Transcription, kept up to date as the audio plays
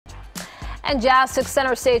And jazz took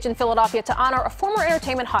center stage in Philadelphia to honor a former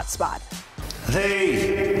entertainment hotspot.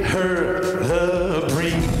 They heard the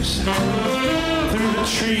breeze through the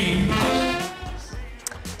trees.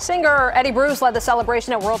 Singer Eddie Bruce led the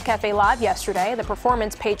celebration at World Cafe Live yesterday. The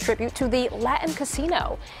performance paid tribute to the Latin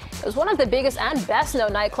Casino. It was one of the biggest and best-known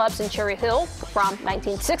nightclubs in Cherry Hill from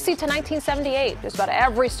 1960 to 1978. Just about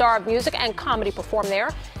every star of music and comedy performed there.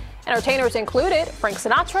 Entertainers included Frank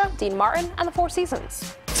Sinatra, Dean Martin, and the Four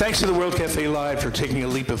Seasons. Thanks to the World Cafe Live for taking a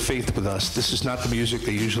leap of faith with us. This is not the music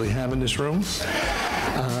they usually have in this room.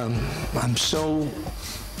 I'm so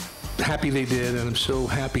happy they did, and I'm so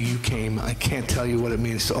happy you came. I can't tell you what it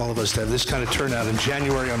means to all of us to have this kind of turnout in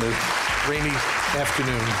January on a rainy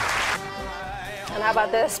afternoon. And how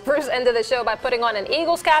about this? Bruce ended the show by putting on an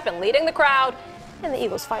Eagles cap and leading the crowd in the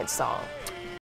Eagles fight song.